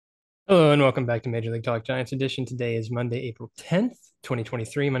Hello and welcome back to Major League Talk Giants edition. Today is Monday, April 10th,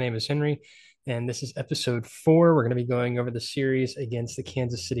 2023. My name is Henry, and this is episode 4. We're going to be going over the series against the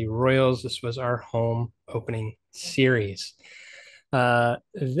Kansas City Royals. This was our home opening series.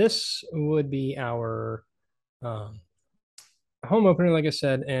 This would be our home opener, like I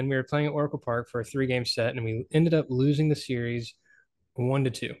said, and we were playing at Oracle Park for a 3-game set, and we ended up losing the series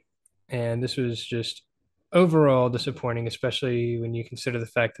 1-2. And this was just overall disappointing, especially when you consider the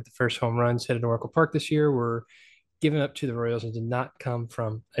fact that the first home runs hit at Oracle Park this year were given up to the Royals and did not come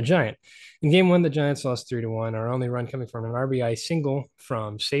from a Giant. In game one, the Giants lost 3-1, our only run coming from an RBI single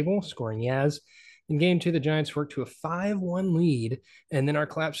from Sable, scoring Yaz. In game two, the Giants worked to a 5-1 lead, and then our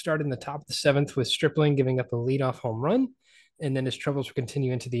collapse started in the top of the seventh with Stripling giving up a leadoff home run. And then his troubles would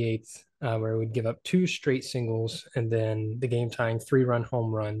continue into the eighth, where we'd give up 2 straight singles and then the game tying 3-run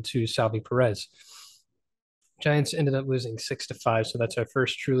home run to Salvi Perez. Giants ended up losing 6-5, so that's our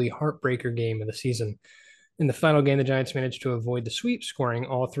first truly heartbreaker game of the season. In the final game, the Giants managed to avoid the sweep, scoring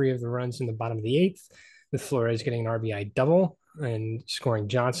all 3 of the runs in the bottom of the eighth, with Flores getting an RBI double and scoring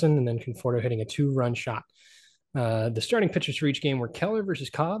Johnson, and then Conforto hitting a 2-run shot. The starting pitchers for each game were Keller versus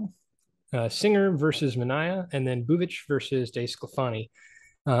Cobb, Singer versus Manaea, and then Buvic versus De Sclafani.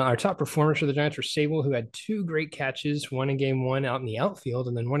 Our top performers for the Giants were Sable, who had 2 great catches, one in game 1 out in the outfield,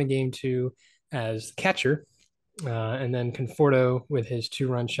 and then one in game 2 as catcher. And then Conforto with his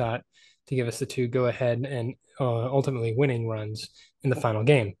 2-run shot to give us the 2 go-ahead and ultimately winning runs in the final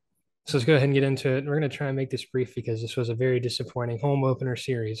game. So let's go ahead and get into it. We're going to try and make this brief because this was a very disappointing home opener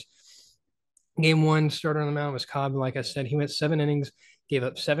series. Game 1, starter on the mound was Cobb. Like I said, he went 7 innings, gave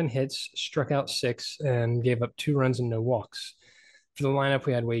up 7 hits, struck out 6, and gave up 2 runs and no walks. For the lineup,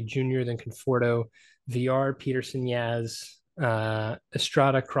 we had Wade Jr., then Conforto, VR, Peterson, Yaz,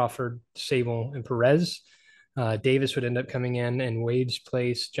 Estrada, Crawford, Sable, and Perez. Davis would end up coming in Wade's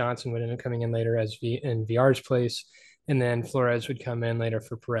place. Johnson would end up coming in later in VR's place. And then Flores would come in later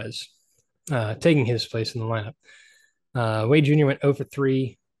for Perez, taking his place in the lineup. Wade Jr. went 0 for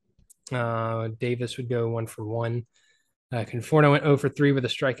 3. Davis would go 1 for 1. Conforto went 0 for 3 with a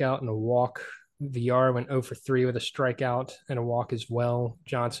strikeout and a walk. VR went 0 for 3 with a strikeout and a walk as well.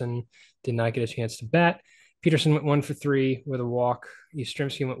 Johnson did not get a chance to bat. Peterson went 1 for 3 with a walk.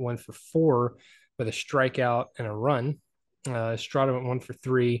 Yastrzemski went 1 for 4 with a strikeout and a run. Estrada went 1 for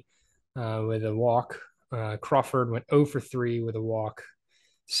 3 with a walk. Crawford went 0 for 3 with a walk.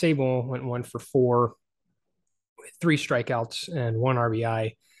 Sable went 1 for 4 with 3 strikeouts and 1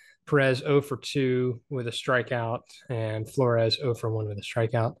 RBI. Perez 0 for 2 with a strikeout, and Flores 0 for 1 with a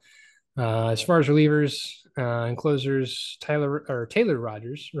strikeout. As far as relievers and closers, Taylor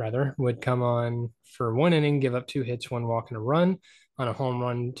Rogers would come on for 1 inning, give up 2 hits, 1 walk, and a run on a home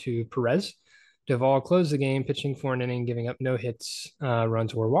run to Perez. Duvall closed the game, pitching for an inning, giving up no hits,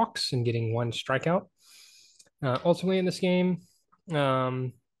 runs, or walks, and getting 1 strikeout. Ultimately, in this game,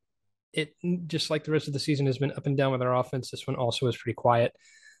 it, just like the rest of the season, has been up and down with our offense. This one also was pretty quiet.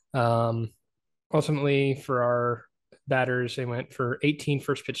 Ultimately, for our batters, they went for 18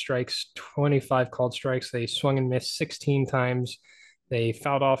 first pitch strikes, 25 called strikes. They swung and missed 16 times. They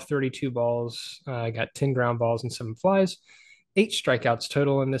fouled off 32 balls, got 10 ground balls and 7 flies, 8 strikeouts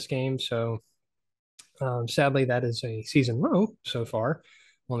total in this game. So sadly, that is a season low so far,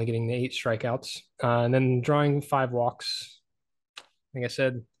 only getting the 8 strikeouts. And then drawing 5 walks. Like I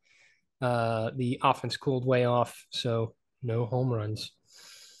said, the offense cooled way off, so no home runs.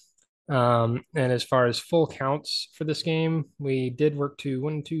 And as far as full counts for this game, we did work to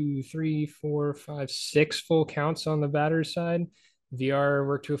 1, 2, 3, 4, 5, 6 full counts on the batter's side. VR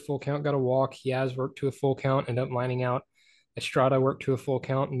worked to a full count, got a walk. Yaz worked to a full count, ended up lining out. Estrada worked to a full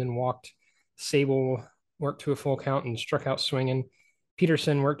count and then walked. Sable worked to a full count and struck out swinging.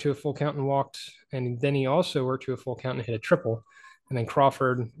 Peterson worked to a full count and walked. And then he also worked to a full count and hit a triple. And then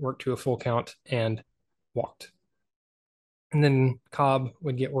Crawford worked to a full count and walked. And then Cobb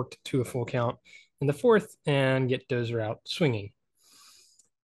would get worked to a full count in the 4th and get Dozer out swinging.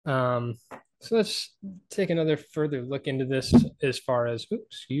 So let's take another further look into this as far as,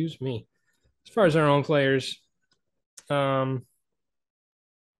 as far as our own players.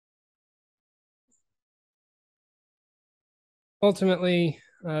 Ultimately,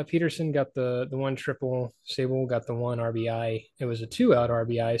 Peterson got the 1 triple. Sable got the 1 RBI. It was a 2-out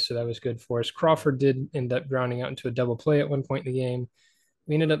RBI, so that was good for us. Crawford did end up grounding out into a double play at one point in the game.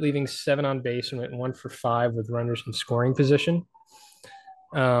 We ended up leaving 7 on base and went 1 for 5 with runners in scoring position.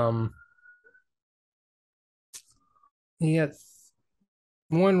 He had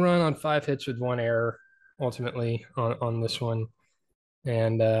 1 run on 5 hits with 1 error ultimately on this one.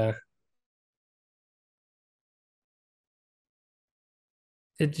 And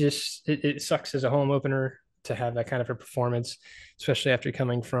it sucks as a home opener to have that kind of a performance, especially after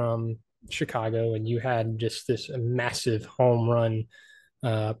coming from Chicago and you had just this massive home run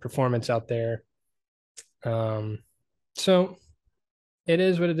performance out there. Um, so it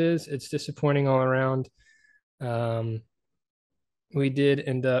is what it is. It's disappointing all around. Um, we did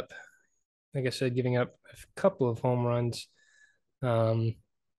end up, like I said, giving up a couple of home runs. Um,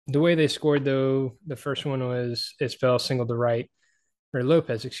 the way they scored, though, the first one was Isbell single to right, or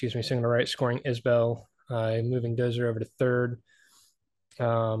Lopez, excuse me, single to right, scoring Isbell, moving Dozer over to third.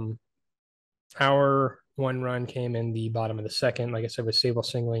 Um, our one run came in the bottom of the second, like I said, with Sable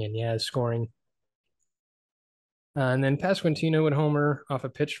singling and Yaz scoring. And then Pasquantino would homer off a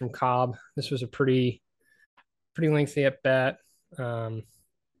pitch from Cobb. This was a pretty lengthy at bat. Um,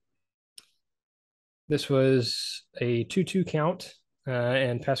 this was a 2-2 count,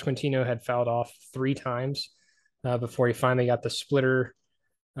 and Pasquantino had fouled off 3 times before he finally got the splitter,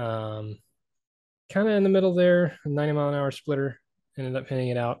 kind of in the middle there, a 90-mile-an-hour splitter. Ended up hitting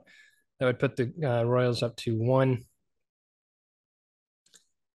it out. That would put the Royals up to 1.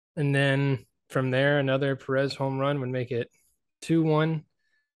 And then from there, another Perez home run would make it 2-1.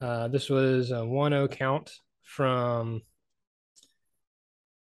 This was a 1-0 count from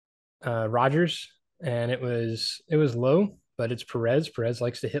Rogers, and it was low, but it's Perez. Perez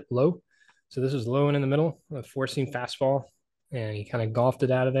likes to hit low, so this was low and in the middle, a 4-seam fastball, and he kind of golfed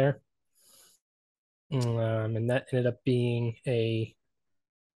it out of there. And that ended up being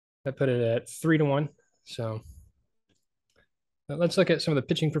that put it at 3-1. So let's look at some of the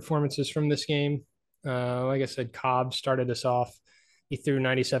pitching performances from this game. Like I said, Cobb started us off. He threw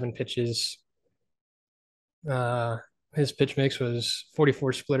 97 pitches. Uh, his pitch mix was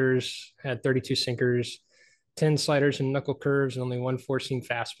 44 splitters, had 32 sinkers, 10 sliders and knuckle curves, and only one 4-seam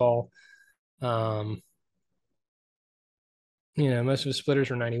fastball. Um, most of his splitters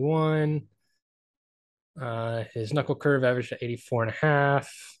were 91. His knuckle curve averaged at 84 and a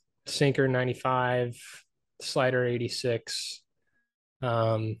half, sinker 95, slider 86.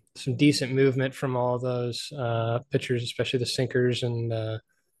 Some decent movement from all of those pitchers, especially the sinkers and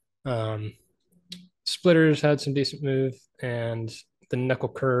um, splitters had some decent move, and the knuckle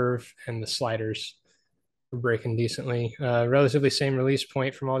curve and the sliders were breaking decently. Relatively same release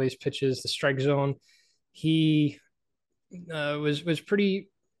point from all these pitches. The strike zone, he was pretty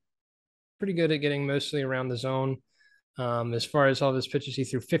good at getting mostly around the zone. As far as all of his pitches, he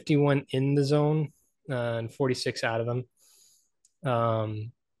threw 51 in the zone and 46 out of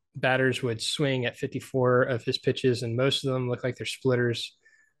them. Batters would swing at 54 of his pitches, and most of them look like they're splitters.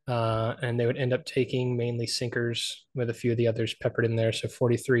 And they would end up taking mainly sinkers with a few of the others peppered in there. So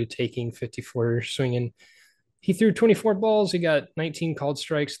 43 taking, 54 swinging. He threw 24 balls. He got 19 called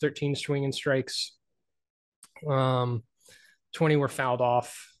strikes, 13 swinging strikes. 20 were fouled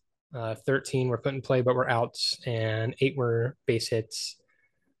off. 13 were put in play but were outs, and 8 were base hits.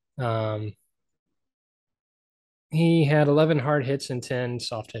 He had 11 hard hits and 10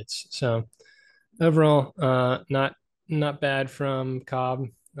 soft hits. So overall, not bad from Cobb.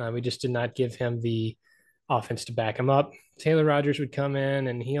 We just did not give him the offense to back him up. Taylor Rogers would come in,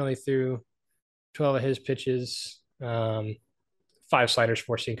 and he only threw 12 of his pitches, 5 sliders,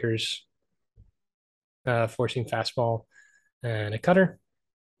 4 sinkers, 4-seam fastball, and a cutter.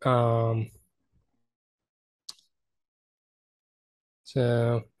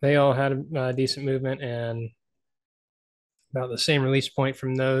 So they all had a decent movement and about the same release point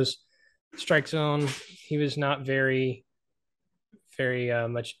from those. Strike zone, he was not very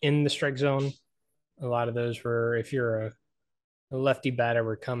much in the strike zone. A lot of those were, if you're a lefty batter,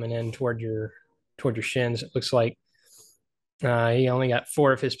 were coming in toward your shins. It looks like he only got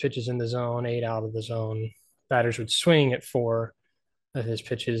 4 of his pitches in the zone, 8 out of the zone. Batters would swing at 4 of his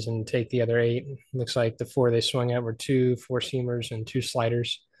pitches and take the other 8. Looks like the 4 they swung at were 2 4-seamers and 2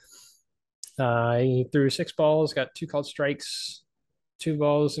 sliders. He threw 6 balls, got 2 called strikes, 2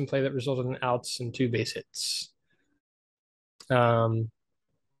 balls in play that resulted in outs, and 2 base hits. And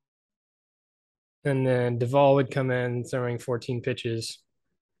then Duvall would come in throwing 14 pitches,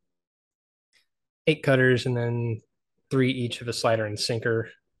 8 cutters, and then 3 each of a slider and sinker.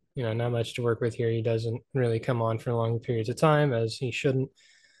 Not much to work with here. He doesn't really come on for long periods of time, as he shouldn't.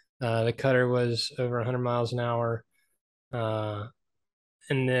 The cutter was over 100 miles an hour.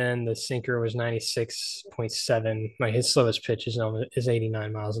 And then the sinker was 96.7. His slowest pitch is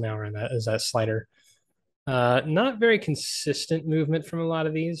 89 miles an hour, and that is that slider. Not very consistent movement from a lot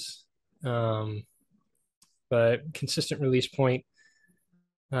of these, but consistent release point.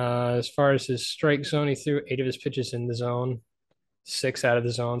 As far as his strike zone, he threw 8 of his pitches in the zone, 6 out of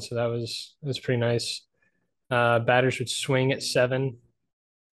the zone, so that was pretty nice. Batters would swing at 7.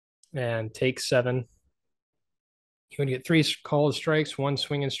 and take 7. He would get 3 called strikes, 1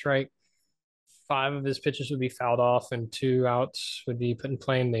 swinging strike. 5 of his pitches would be fouled off, and 2 outs would be put in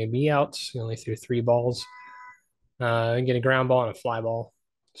play, and they'd be outs. He only threw 3 balls. Get a ground ball and a fly ball.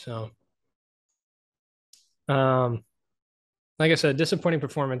 So, um, like I said, disappointing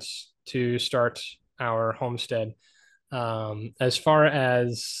performance to start our homestead. As far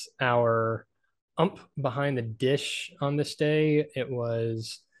as our ump behind the dish on this day, it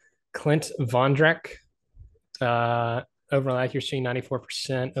was Clint Vondrak. Uh, Overall accuracy,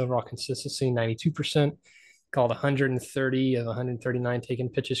 94%. Overall consistency, 92%. Called 130 of 139 taken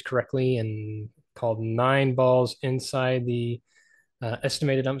pitches correctly and called 9 balls inside the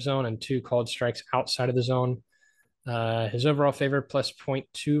estimated ump zone and 2 called strikes outside of the zone. His overall favor plus plus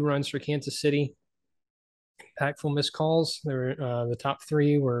 0.2 runs for Kansas City. Impactful missed calls. The top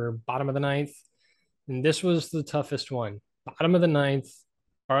 3 were bottom of the ninth. And this was the toughest one. Bottom of the ninth,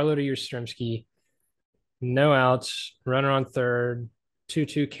 Barlow to Yastrzemski, no outs, runner on third,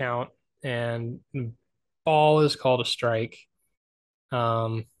 2-2 count, and ball is called a strike.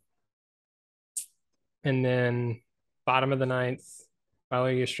 And then bottom of the ninth,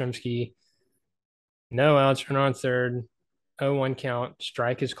 Barlow Yastrzemski, no outs, runner on third, 0-1 count,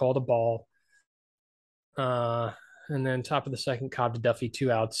 strike is called a ball. And then top of the second, Cobb to Duffy,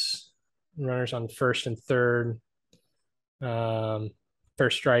 2 outs, runners on first and third.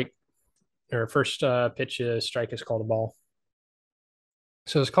 First strike or first pitch strike is called a ball.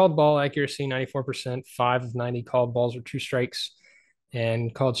 So it's called ball accuracy 94%. 5 of 90 called balls are 2 strikes,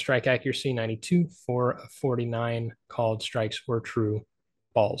 and called strike accuracy 92. 4 of 49 called strikes were true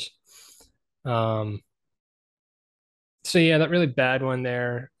balls. So yeah, that really bad one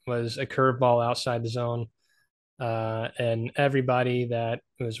there was a curveball outside the zone. And everybody that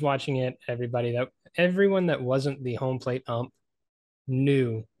was watching it, everyone that wasn't the home plate ump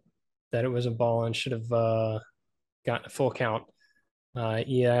knew that it was a ball and should have gotten a full count.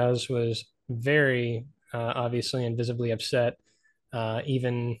 Eaz was very obviously and visibly upset.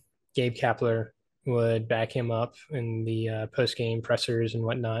 Even Gabe Kapler would back him up in the post game pressers and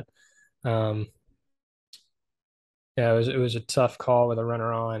whatnot. Yeah, it was a tough call with a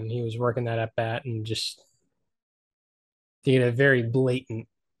runner on. He was working that at bat and just to get a very blatant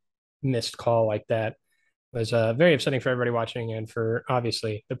missed call like that was very upsetting for everybody watching and for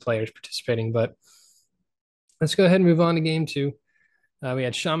obviously the players participating. But let's go ahead and move on to game 2. We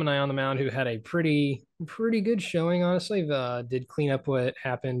had Shamanai on the mound, who had a pretty good showing. Honestly, did clean up what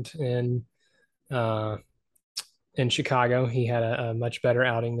happened uh, in Chicago. He had a much better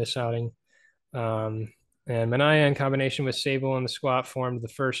outing this outing. And Manaya, in combination with Sable in the squat, formed the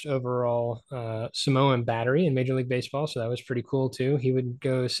first overall Samoan battery in Major League Baseball. So that was pretty cool, too. He would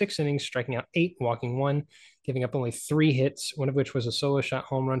go 6 innings, striking out 8, walking 1, giving up only 3 hits, one of which was a solo shot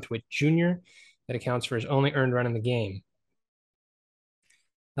home run to Witt Jr. That accounts for his only earned run in the game.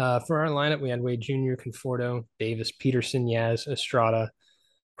 For our lineup, we had Wade Jr., Conforto, Davis, Peterson, Yaz, Estrada,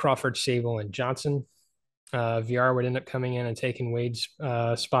 Crawford, Sable, and Johnson. VR would end up coming in and taking Wade's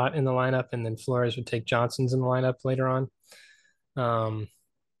spot in the lineup, and then Flores would take Johnson's in the lineup later on.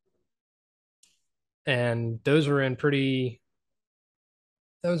 And those were in a pretty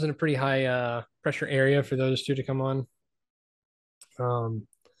high pressure area for those 2 to come on.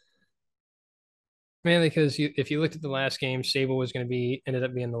 Mainly because if you looked at the last game, Sable was going to ended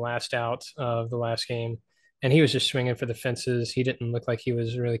up being the last out of the last game, and he was just swinging for the fences. He didn't look like he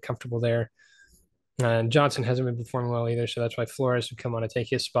was really comfortable there. And Johnson hasn't been performing well either, so that's why Flores would come on to take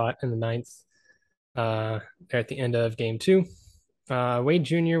his spot in the ninth there at the end of game 2. Wade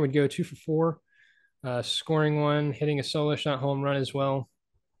Jr. would go 2 for 4, scoring 1, hitting a solo shot home run as well.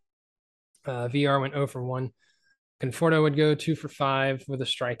 VR went 0 for 1. Conforto would go 2 for 5 with a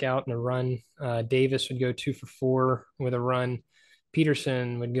strikeout and a run. Davis would go 2 for 4 with a run.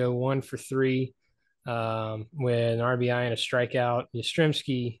 Peterson would go 1 for 3 with an RBI and a strikeout.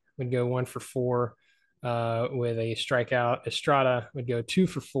 Yastrzemski would go 1 for 4 with a strikeout. Estrada would go 2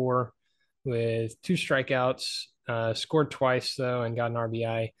 for 4 with 2 strikeouts. Scored twice though and got an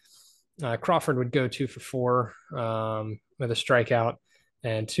RBI. Crawford would go 2 for 4 with a strikeout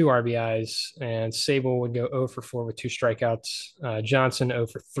and 2 RBIs, and Sable would go 0 for 4 with 2 strikeouts. Johnson 0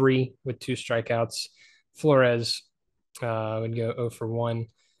 for 3 with 2 strikeouts. Flores would go 0 for 1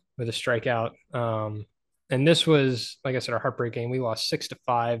 with a strikeout. And this was, like I said, our heartbreak game. We lost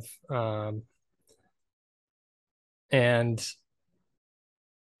 6-5. And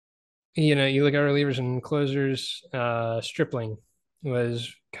you look at our relievers and closers. Stripling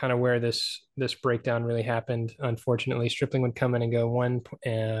was kind of where this breakdown really happened. Unfortunately, Stripling would come in and go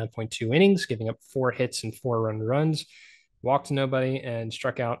 1.2 innings, giving up 4 hits and 4 runs. walked nobody, and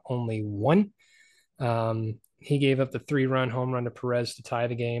struck out only one. He gave up the 3-run home run to Perez to tie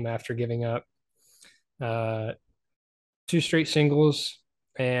the game after giving up uh, two straight singles,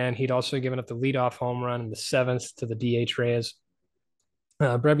 and he'd also given up the leadoff home run in the seventh to the DH Reyes.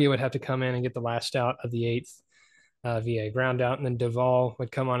 Brebbia would have to come in and get the last out of the eighth via ground out, and then Duvall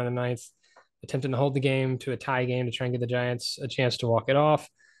would come on in the ninth, attempting to hold the game to a tie game to try and give the Giants a chance to walk it off.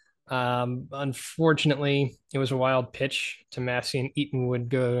 Unfortunately, it was a wild pitch to Massey, and Eaton would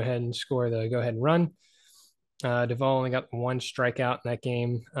go ahead and score the go ahead run. Duvall only got one strikeout in that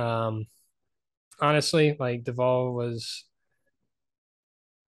game. Honestly, like Duvall was,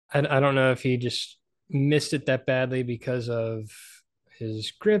 I don't know if he just missed it that badly because of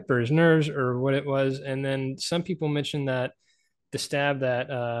his grip or his nerves or what it was. And then some people mentioned that the stab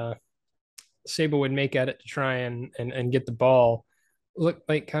that Sable would make at it to try and get the ball looked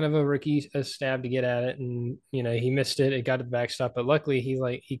like kind of a rookie a stab to get at it, and he missed it. It got to the backstop, but luckily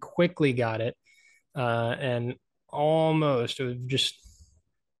he quickly got it, and almost it was just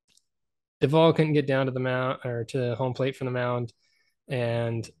Duvall couldn't get down to the mound or to home plate from the mound,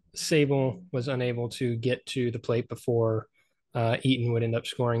 and Sable was unable to get to the plate before Eaton would end up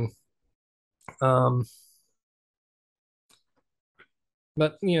scoring. Um,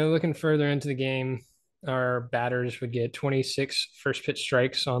 but looking further into the game, our batters would get 26 first pitch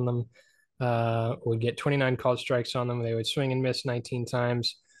strikes on them, would get 29 called strikes on them. They would swing and miss 19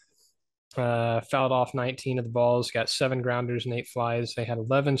 times, fouled off 19 of the balls, got 7 grounders and 8 flies. They had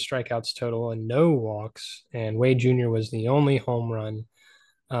 11 strikeouts total and no walks. And Wade Jr. was the only home run.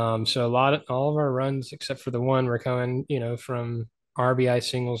 So all of our runs except for the one were coming, from RBI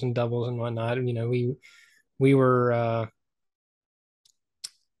singles and doubles and whatnot. We were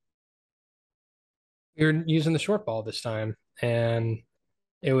we were using the short ball this time, and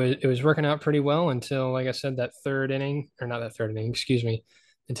it was working out pretty well until, like I said, that third inning, or not that third inning, excuse me,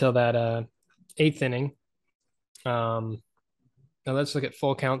 until that eighth inning. Now let's look at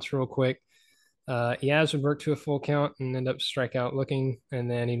full counts real quick. Yaz would work to a full count and end up strikeout looking,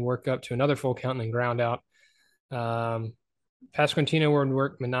 and then he'd work up to another full count and then ground out. Pasquantino would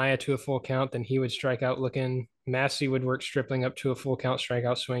work Mania to a full count, then he would strike out looking. Massey would work Stripling up to a full count,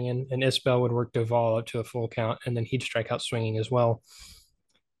 strikeout swinging, and Isbell would work Duvall up to a full count, and then he'd strike out swinging as well.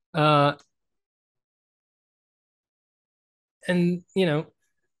 Uh, and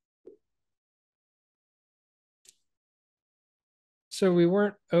so we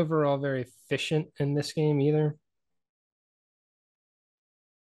weren't overall very efficient in this game either.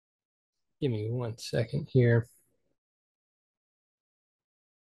 Give me 1 second here.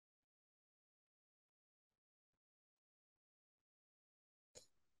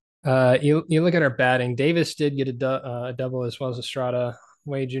 You look at our batting. Davis did get a double as well as Estrada.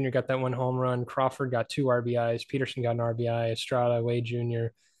 Wade Jr. got that one home run. Crawford got 2 RBIs. Peterson got an RBI. Estrada, Wade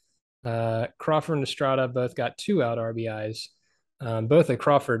Jr. Crawford and Estrada both got 2 out RBIs. Both of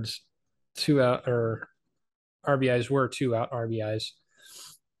Crawford's 2 out or RBIs were 2 out RBIs.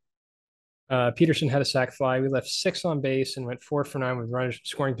 Peterson had a sac fly. We left 6 on base and went 4 for 9 with runners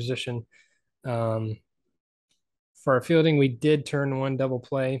scoring position. For our fielding, we did turn one double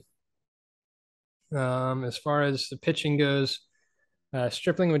play. As far as the pitching goes,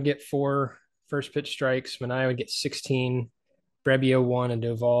 Stripling would get 4 first pitch strikes. Mania would get 16. Brebbia 1 and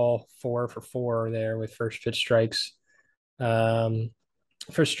Duvall 4 for 4 there with first pitch strikes.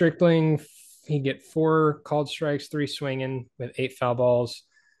 For Stripling, he'd get 4 called strikes, 3 swinging with 8 foul balls.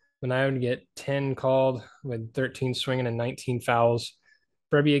 Mania would get 10 called with 13 swinging and 19 fouls.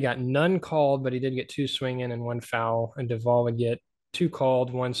 Brebbia got none called, but he did get 2 swinging and 1 foul. And Duvall would get 2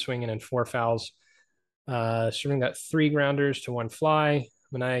 called, 1 swinging and 4 fouls. Stripling got 3 grounders to 1 fly.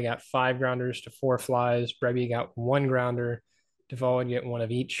 Mania got 5 grounders to 4 flies. Brebbia got 1 grounder. Duvall would get 1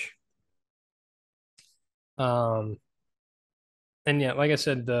 of each. And yeah, like I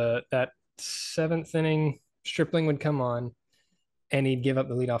said, that 7th inning, Stripling would come on and he'd give up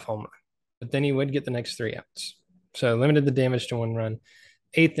the leadoff home run, but then he would get the next 3 outs. So limited the damage to 1 run.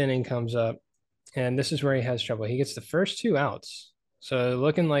 8th inning comes up, and this is where he has trouble. He gets the first 2 outs. So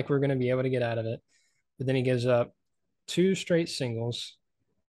looking like we're going to be able to get out of it. But then he gives up 2 straight singles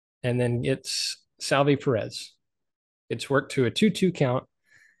and then gets Salvi Perez. It's worked to a 2-2 count,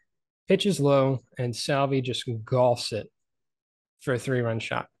 pitches low, and Salvi just golfs it for a 3-run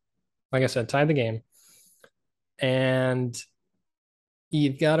shot. Like I said, tied the game. And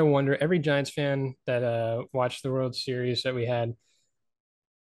you've got to wonder, every Giants fan that watched the World Series that we had,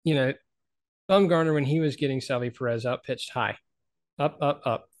 Bumgarner, when he was getting Salvi Perez out, pitched high, up, up,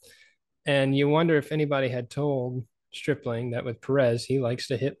 up. And you wonder if anybody had told Stripling that with Perez, he likes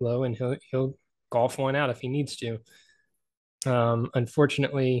to hit low and he'll golf one out if he needs to.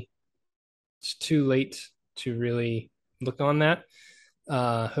 Unfortunately, it's too late to really look on that.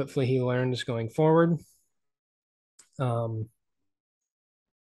 Hopefully, he learns going forward. Um,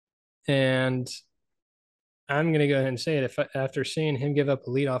 and I'm going to go ahead and say it. If after seeing him give up a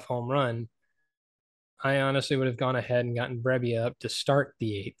leadoff home run, I honestly would have gone ahead and gotten Brebbia up to start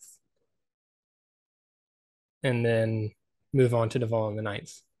the eighth, and then move on to Duvall in the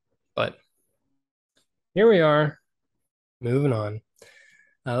ninth. But here we are, moving on.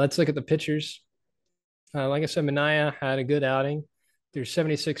 Let's look at the pitchers. Like I said, Minaya had a good outing. There's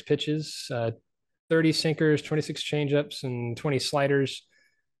 76 pitches, 30 sinkers, 26 changeups, and 20 sliders.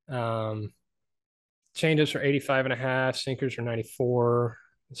 Um, Changeups are 85 and a half, sinkers are 94,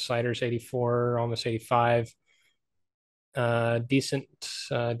 sliders 84, almost 85. Decent,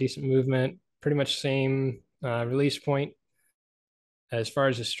 decent movement. Pretty much same release point. As far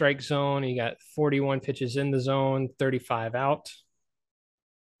as the strike zone, you got 41 pitches in the zone, 35 out.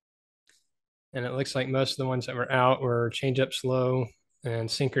 And it looks like most of the ones that were out were changeups low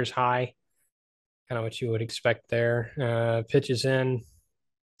and sinkers high, kind of what you would expect there. Pitches in,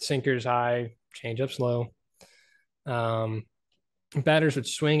 sinkers high, changeups low. Um, Batters would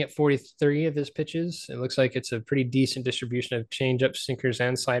swing at 43 of his pitches. It looks like it's a pretty decent distribution of changeups, sinkers,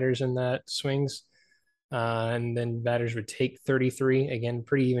 and sliders in that swings. And then batters would take 33. Again,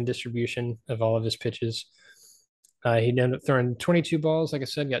 pretty even distribution of all of his pitches. He ended up throwing 22 balls. Like I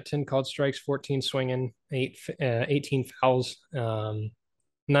said, got 10 called strikes, 14 swinging, 18 fouls, 9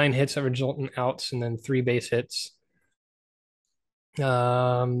 hits that result in outs, and then 3 base hits.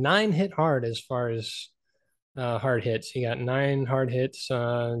 9 hit hard as far as hard hits. He got 9 hard hits,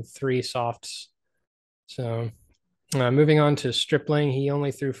 3 softs. So moving on to Stripling, he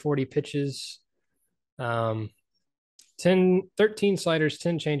only threw 40 pitches. 13 sliders,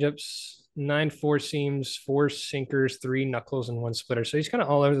 10 changeups, 9 4 seams, 4 sinkers, 3 knuckles, and 1 splitter. So he's kind of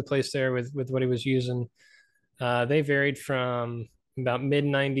all over the place there with what he was using. They varied from about mid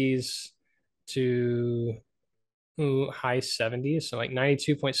 90s to high 70s. So like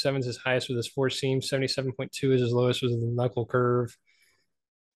 92.7 is his highest with his 4 seams, 77.2 is his lowest with the knuckle curve.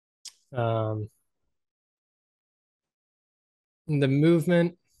 Um, the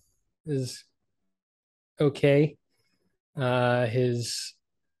movement is okay. His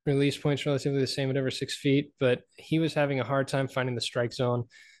release points relatively the same at over 6 feet, but he was having a hard time finding the strike zone.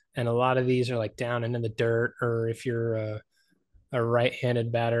 And a lot of these are like down into the dirt, or if you're a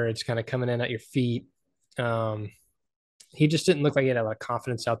right-handed batter, it's kind of coming in at your feet. He just didn't look like he had a lot of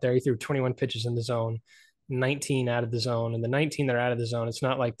confidence out there. He threw 21 pitches in the zone, 19 out of the zone, and the 19 that are out of the zone, it's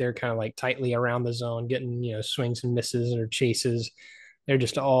not like they're kind of like tightly around the zone, getting swings and misses or chases. They're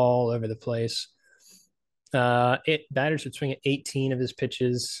just all over the place. Batters would swing at 18 of his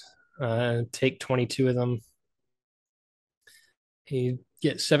pitches, take 22 of them. He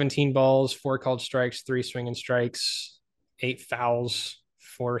get 17 balls, 4 called strikes, 3 swinging strikes, 8 fouls,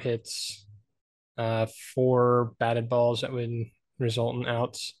 4 hits, 4 batted balls that would result in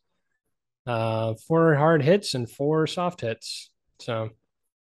outs, 4 hard hits, and 4 soft hits. So,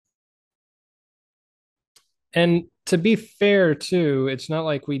 and to be fair, too, it's not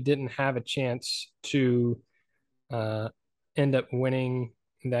like we didn't have a chance to uh, end up winning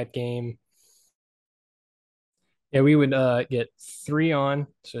that game. Yeah, we would get 3 on.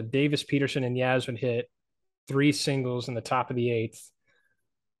 So Davis, Peterson, and Yaz would hit 3 singles in the top of the eighth.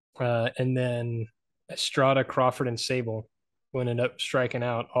 And then Estrada, Crawford, and Sable would end up striking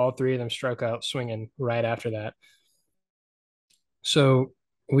out. All 3 of them struck out swinging right after that. So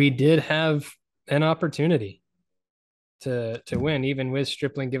we did have an opportunity to win, even with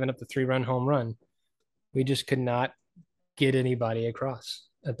Stripling giving up the 3-run home run. We just could not get anybody across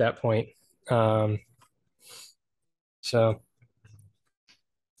at that point. So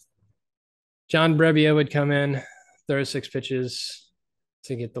John Brebbia would come in, throw 6 pitches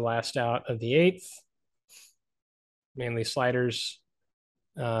to get the last out of the eighth, mainly sliders.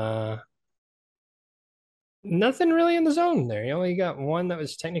 Nothing really in the zone there. You only got one that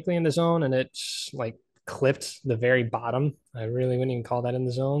was technically in the zone, and it's like clipped the very bottom. I really wouldn't even call that in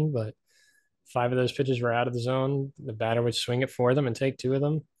the zone, but 5 of those pitches were out of the zone. The batter would swing it for them and take 2 of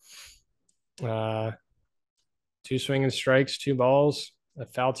them. 2 swinging strikes, 2 balls, a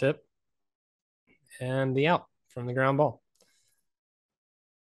foul tip, and the out from the ground ball.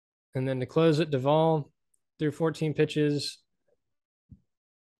 And then to close it, Duvall threw 14 pitches,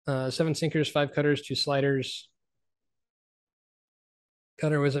 7 sinkers, 5 cutters, 2 sliders.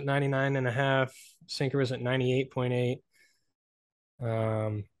 Cutter was at 99 and a half. Sinker was at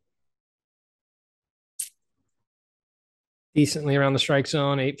 98.8. Decently around the strike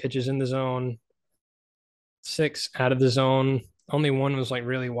zone, 8 pitches in the zone. 6 out of the zone. Only one was like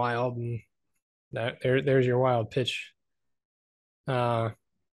really wild, and there's your wild pitch. Uh,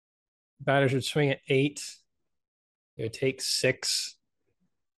 Batters would swing at 8. It would take 6.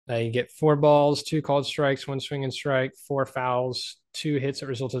 You get 4 balls, 2 called strikes, 1 swing and strike, 4 fouls, 2 hits that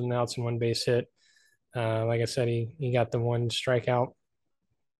resulted in outs, and 1 base hit. Like I said, he got the 1 strikeout,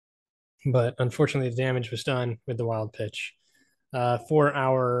 but unfortunately, the damage was done with the wild pitch. For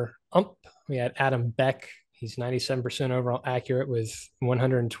our ump, we had Adam Beck. He's 97% overall accurate with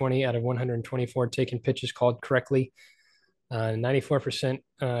 120 out of 124 taken pitches called correctly. 94%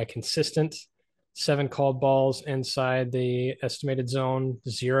 consistent, 7 called balls inside the estimated zone,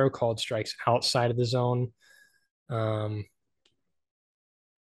 0 called strikes outside of the zone. And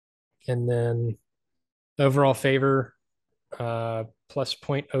then overall favor, plus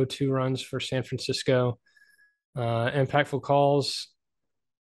 0.02 runs for San Francisco. Impactful calls.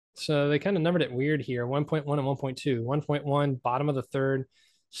 So they kind of numbered it weird here, 1.1 and 1.2. 1.1, bottom of the third,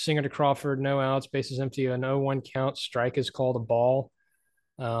 Singer to Crawford, no outs, bases empty, an 0-1 count, strike is called a ball.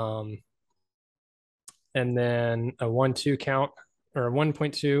 And then a 1-2 count, or a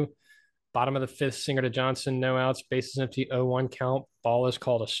 1.2, bottom of the fifth, Singer to Johnson, no outs, bases empty, 0-1 count, ball is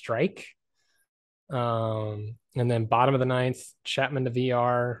called a strike. And then bottom of the ninth, Chapman to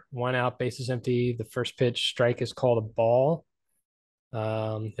VR, 1 out, bases empty, the first pitch, strike is called a ball.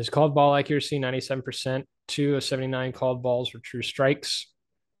 His called ball accuracy, 97%. 2 of 79 called balls were true strikes.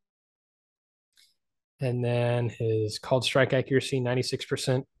 And then his called strike accuracy,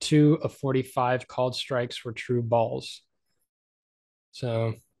 96%. 2 of 45 called strikes were true balls.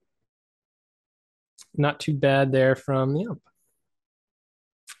 So not too bad there from the ump.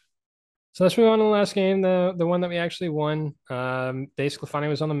 So let's move on to the last game, the one that we actually won. Dave Sclafani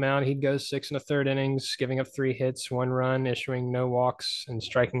was on the mound. He goes 6 1/3 innings, giving up 3 hits, 1 run, issuing no walks, and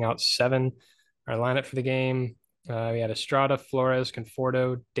striking out 7. Our lineup for the game, we had Estrada, Flores,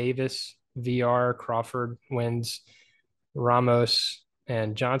 Conforto, Davis, VR, Crawford, Wins, Ramos,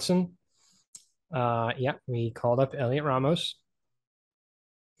 and Johnson. Yeah, we called up Elliot Ramos.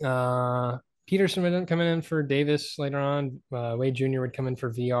 Peterson would come in for Davis later on. Wade Jr. would come in for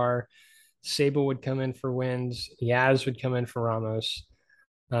VR. Sable would come in for Wins. Yaz would come in for Ramos.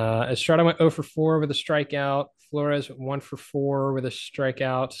 Estrada went 0 for 4 with a strikeout. Flores went 1 for 4 with a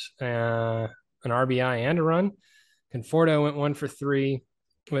strikeout, an RBI, and a run. Conforto went 1 for 3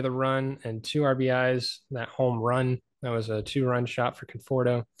 with a run and 2 RBIs. That home run, that was a 2-run shot for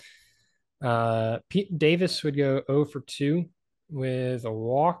Conforto. Pete Davis would go 0 for 2 with a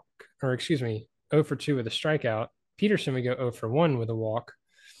walk, or excuse me, 0 for 2 with a strikeout. Peterson would go 0 for 1 with a walk.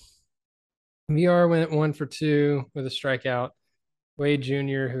 VR went 1 for 2 with a strikeout. Wade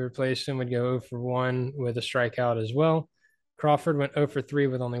Jr., who replaced him, would go 0 for 1 with a strikeout as well. Crawford went 0 for 3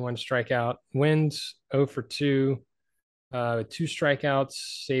 with only 1 strikeout. Wins 0 for 2 with 2 strikeouts.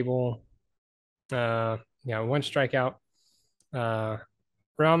 Sable, 1 strikeout.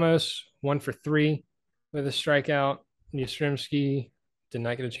 Ramos 1 for 3 with a strikeout. Yastrzemski did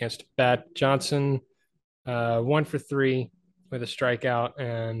not get a chance to bat. Johnson 1 for 3 with a strikeout,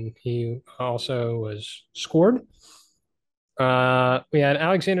 and he also was scored. We had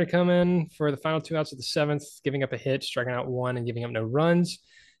Alexander come in for the final 2 outs of the 7th, giving up a hit, striking out 1, and giving up no runs.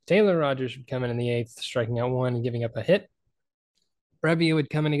 Taylor Rogers would come in the 8th, striking out 1 and giving up a hit. Brevia would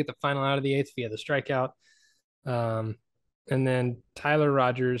come in to get the final out of the 8th via the strikeout. And then Tyler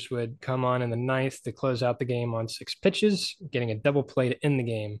Rogers would come on in the 9th to close out the game on 6 pitches, getting a double play to end the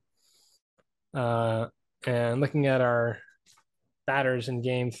game. And looking at our batters in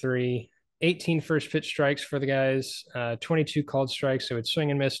game 3, 18 first pitch strikes for the guys, 22 called strikes. So it's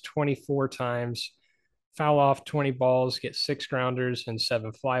swing and miss 24 times, foul off 20 balls, get 6 grounders and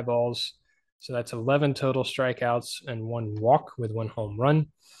 7 fly balls. So that's 11 total strikeouts and 1 walk with 1 home run.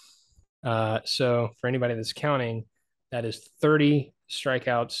 So for anybody that's counting, that is 30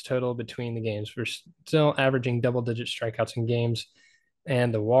 strikeouts total between the games. We're still averaging double-digit strikeouts in games,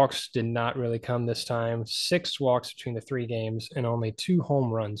 and the walks did not really come this time. 6 walks between the 3 games and only 2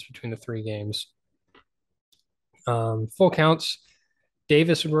 home runs between the 3 games. Full counts.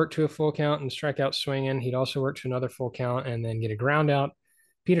 Davis would work to a full count and strike out swinging. He'd also work to another full count and then get a ground out.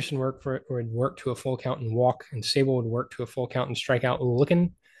 Peterson would work to a full count and walk, and Sable would work to a full count and strike out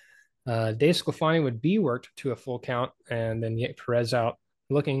looking. Dave Sclafani would be worked to a full count and then get Perez out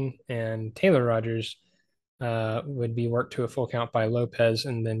looking, and Taylor Rogers would be worked to a full count by Lopez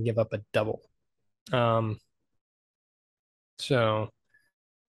and then give up a double. So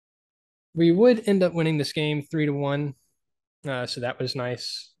we would end up winning this game 3-1. So that was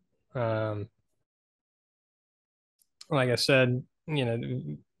nice. Like I said,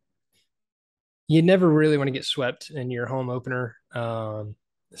 you never really want to get swept in your home opener. So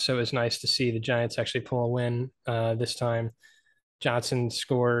it was nice to see the Giants actually pull a win this time. Johnson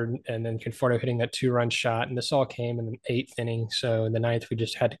scored, and then Conforto hitting that 2-run shot, and this all came in the eighth inning. So in the ninth, we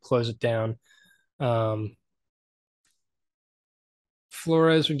just had to close it down. Um,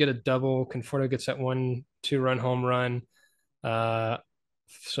 Flores would get a double. Conforto gets that 1-2 run home run. Uh,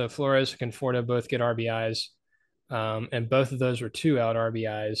 so Flores and Conforto both get RBIs, and both of those were 2-out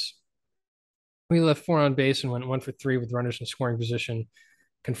RBIs. We left 4 on base and went 1 for 3 with runners in scoring position.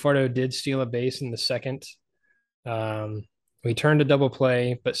 Conforto did steal a base in the second. Um, we turned a double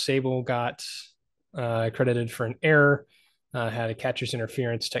play, but Sable got credited for an error, had a catcher's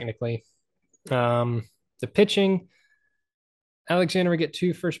interference technically. The pitching, Alexander would get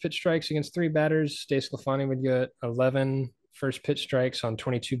 2 first pitch strikes against 3 batters. DeSclafani would get 11 first pitch strikes on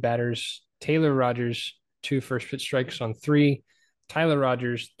 22 batters. Taylor Rogers, 2 first pitch strikes on 3. Tyler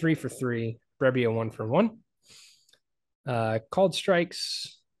Rogers, 3 for 3. Brebbia, 1 for 1. Called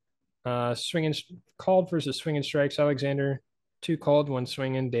strikes, swinging called versus swinging strikes. Alexander, 2 called, 1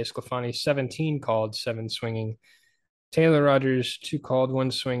 swinging. DeSclafani, 17 called, 7 swinging. Taylor Rogers, 2 called, 1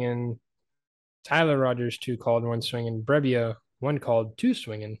 swinging. Tyler Rogers, 2 called, 1 swinging. Brebbia, 1 called, 2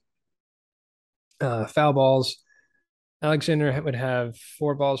 swinging. Foul balls. Alexander would have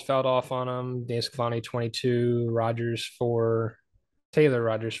 4 balls fouled off on him. DeSclafani, 22. Rogers, 4. Taylor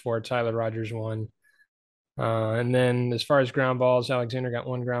Rogers, 4. Tyler Rogers, 1. And then as far as ground balls, Alexander got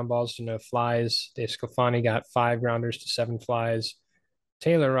 1 ground balls to no flies. DeSclafani got 5 grounders to 7 flies.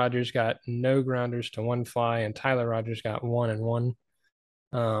 Taylor Rogers got no grounders to 1 fly, and Tyler Rogers got 1 and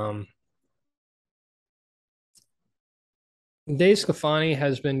 1. DeSclafani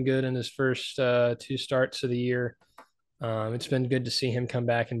has been good in his first 2 starts of the year. It's been good to see him come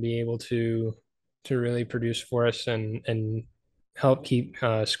back and be able to really produce for us and help keep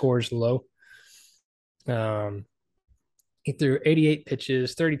scores low. He threw 88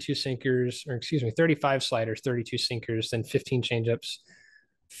 pitches, 32 sinkers, or excuse me, 35 sliders, 32 sinkers, then 15 changeups,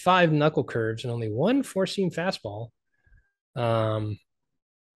 5 knuckle curves, and only 1 four-seam fastball.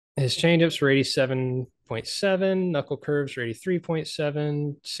 His changeups were 87.7, knuckle curves were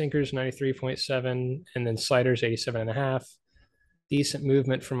 83.7, sinkers 93.7, and then sliders 87.5. Decent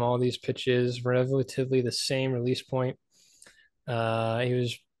movement from all these pitches, relatively the same release point. He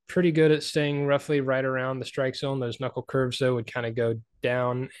was pretty good at staying roughly right around the strike zone. Those knuckle curves, though, would kind of go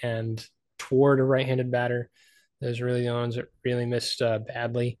down and toward a right-handed batter. Those are really the ones that really missed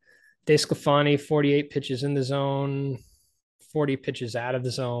badly. DeSclafani, 48 pitches in the zone, 40 pitches out of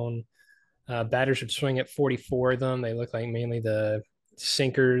the zone. Batters would swing at 44 of them. They look like mainly the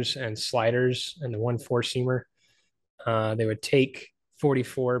sinkers and sliders and the 1 four-seamer. They would take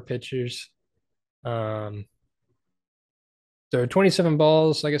 44 pitchers. So 27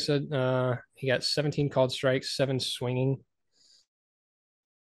 balls, like I said, he got 17 called strikes, 7 swinging,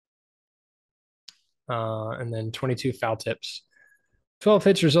 and then 22 foul tips. 12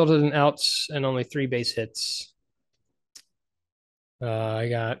 hits resulted in outs and only 3 base hits. I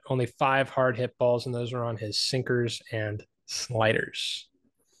got only 5 hard hit balls, and those were on his sinkers and sliders.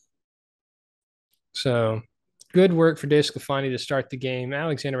 So good work for DeSclafani to start the game.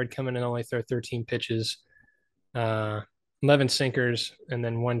 Alexander would come in and only throw 13 pitches, 11 sinkers, and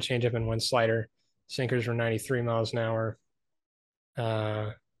then 1 changeup and 1 slider. Sinkers were 93 miles an hour.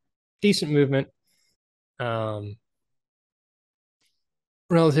 Decent movement.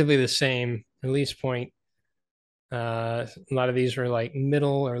 Relatively the same release point. A lot of these were like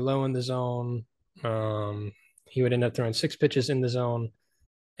middle or low in the zone. He would end up throwing 6 pitches in the zone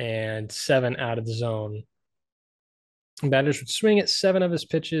and 7 out of the zone. Batters would swing at 7 of his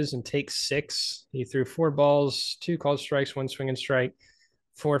pitches and take 6. He threw 4 balls, 2 called strikes, 1 swing and strike,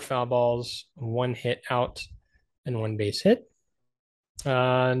 4 foul balls, 1 hit out, and 1 base hit.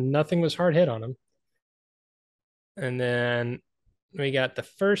 Nothing was hard hit on him. And then we got the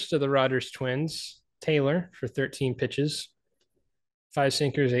first of the Rogers twins, Taylor, for 13 pitches, 5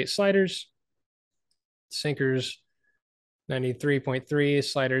 sinkers, 8 sliders. Sinkers 93.3,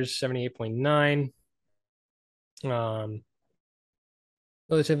 sliders 78.9.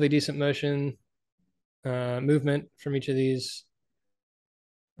 Relatively decent movement from each of these.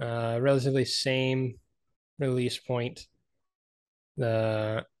 Relatively same release point.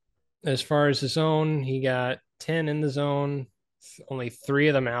 As far as the zone, he got 10 in the zone, only 3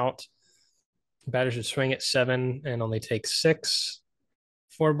 of them out. Batters would swing at 7 and only take 6.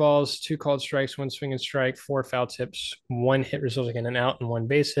 4 balls, 2 called strikes, 1 swing and strike, 4 foul tips, 1 hit resulting in an out and 1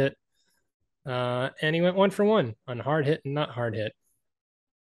 base hit. And he went 1 for 1 on hard hit and not hard hit.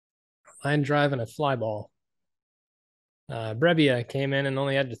 Line drive and a fly ball. Brebbia came in and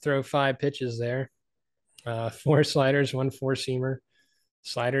only had to throw 5 pitches there. 4 sliders, 1 4 seamer.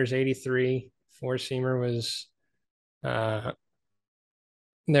 Sliders 83. 4 seamer was uh,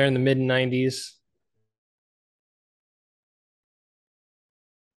 there in the mid 90s.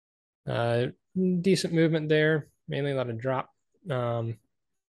 Uh, Decent movement there, mainly a lot of drop. Um,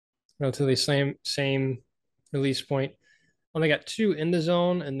 Relatively same release point. Only got 2 in the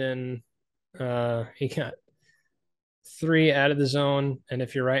zone, and then he got 3 out of the zone. And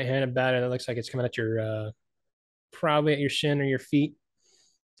if you're right-handed batter, it looks like it's coming at your probably at your shin or your feet.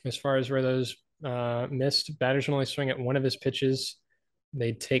 As far as where those missed, batters can only swing at one of his pitches.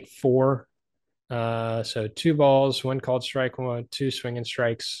 They take 4. So 2 balls, 1 called strike, 2 swinging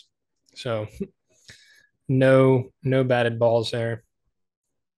strikes. So no batted balls there.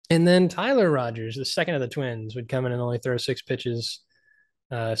 And then Tyler Rogers, the second of the twins, would come in and only throw 6 pitches.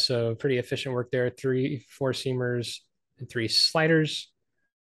 So pretty efficient work there. 3 4 seamers and 3 sliders.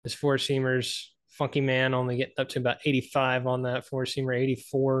 His 4 seamers, funky man, only getting up to about 85 on that 4 seamer.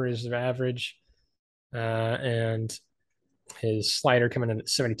 84 is the average. And his slider coming in at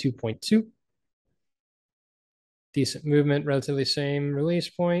 72.2. Decent movement, relatively same release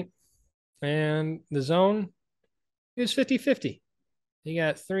point. And the zone is 50-50. You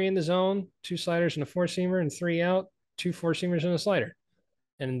got 3 in the zone, 2 sliders and a 4 seamer, and 3 out, 2 4 seamers and a slider.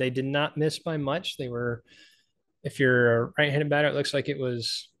 And they did not miss by much. They were, if you're a right-handed batter, it looks like it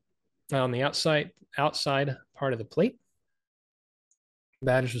was on the outside part of the plate.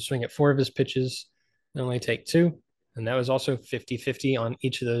 Batters would swing at 4 of his pitches and only take 2. And that was also 50-50 on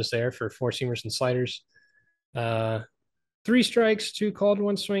each of those there for 4 seamers and sliders. 3 strikes, 2 called,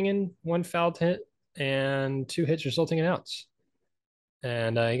 1 swinging, 1 fouled hit, and 2 hits resulting in outs.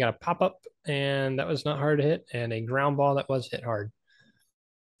 And he got a pop up, and that was not hard to hit, and a ground ball that was hit hard.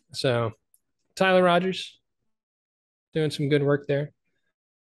 So Tyler Rogers doing some good work there.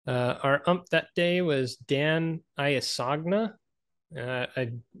 Our ump that day was Dan Iasogna.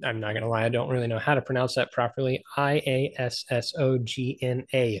 I'm not going to lie, I don't really know how to pronounce that properly. Iassogna.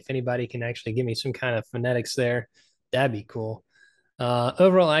 If anybody can actually give me some kind of phonetics there, that'd be cool.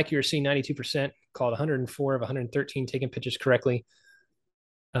 Overall accuracy 92%, called 104 of 113 taking pitches correctly.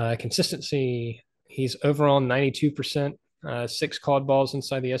 Consistency, he's overall 92%, 6 called balls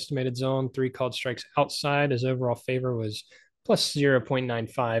inside the estimated zone, 3 called strikes outside. His overall favor was plus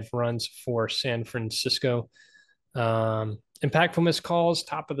 0.95 runs for San Francisco. Impactful missed calls,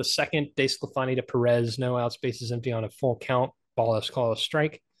 top of the second, DeSclafani to Perez, no outs, bases empty on a full count. Ball is called a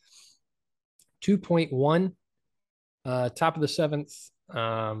strike. 2.1, top of the seventh,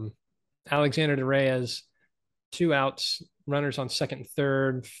 Alexander de Reyes, 2 outs, runners on second and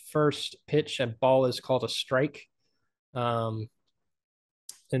third. First pitch, a ball is called a strike. And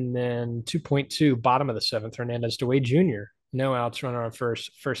then 2.2, bottom of the seventh, Hernandez DeWay Jr., no outs, runner on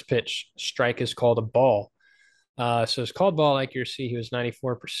first. First pitch, strike is called a ball. So his called ball accuracy, he was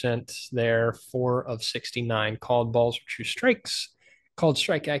 94% there, 4 of 69. Called balls were true strikes. Called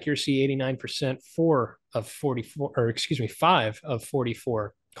strike accuracy, 89%, 4 of 44, or excuse me, 5 of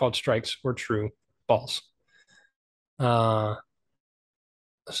 44 called strikes were true balls. So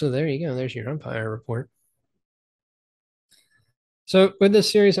there you go. There's your umpire report. So with this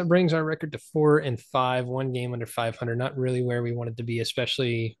series, it brings our record to 4-5, 1 game under 500. Not really where we wanted to be,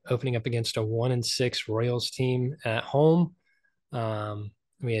 especially opening up against a 1-6 Royals team at home.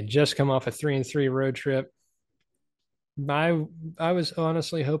 We had just come off a 3-3 road trip. I was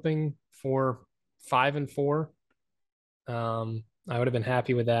honestly hoping for 5-4. I would have been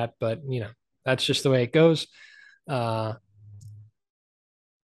happy with that, but that's just the way it goes.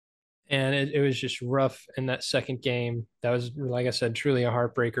 And it was just rough in that second game. That was, like I said, truly a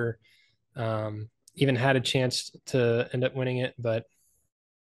heartbreaker. Even had a chance to end up winning it, but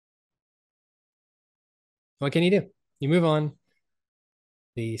what can you do? You move on.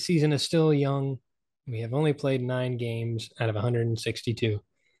 The season is still young. We have only played 9 games out of 162.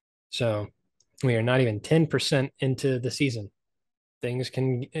 So we are not even 10% into the season. Things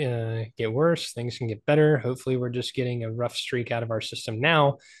can get worse. Things can get better. Hopefully, we're just getting a rough streak out of our system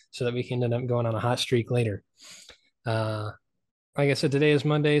now so that we can end up going on a hot streak later. Like I said, today is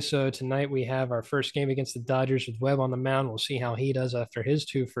Monday. So tonight we have our first game against the Dodgers with Webb on the mound. We'll see how he does after his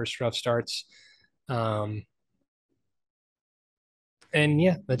 2 first rough starts. And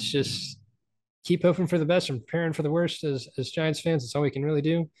yeah, let's just keep hoping for the best and preparing for the worst as Giants fans. That's all we can really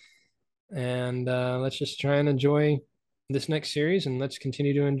do. And let's just try and enjoy this next series, and let's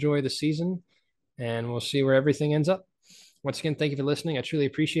continue to enjoy the season, and we'll see where everything ends up. Once again, thank you for listening. I truly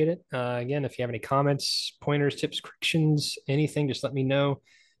appreciate it. Again, if you have any comments, pointers, tips, corrections, anything, just let me know.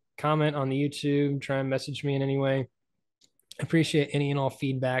 Comment on the YouTube, try and message me in any way. Appreciate any and all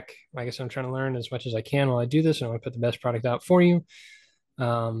feedback. Like I guess I'm trying to learn as much as I can while I do this, and I want to put the best product out for you.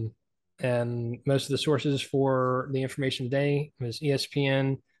 Um, and most of the sources for the information today was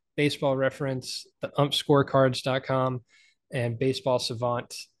ESPN, Baseball Reference, the umpscorecards.com, and Baseball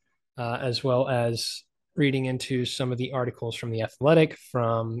Savant, as well as reading into some of the articles from The Athletic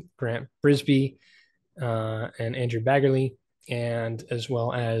from Grant Brisbee and Andrew Baggerly, and as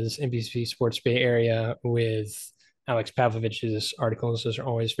well as NBC Sports Bay Area with Alex Pavlovich's articles. Those are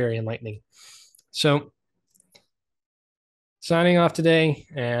always very enlightening. So, signing off today,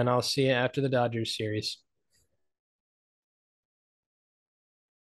 and I'll see you after the Dodgers series.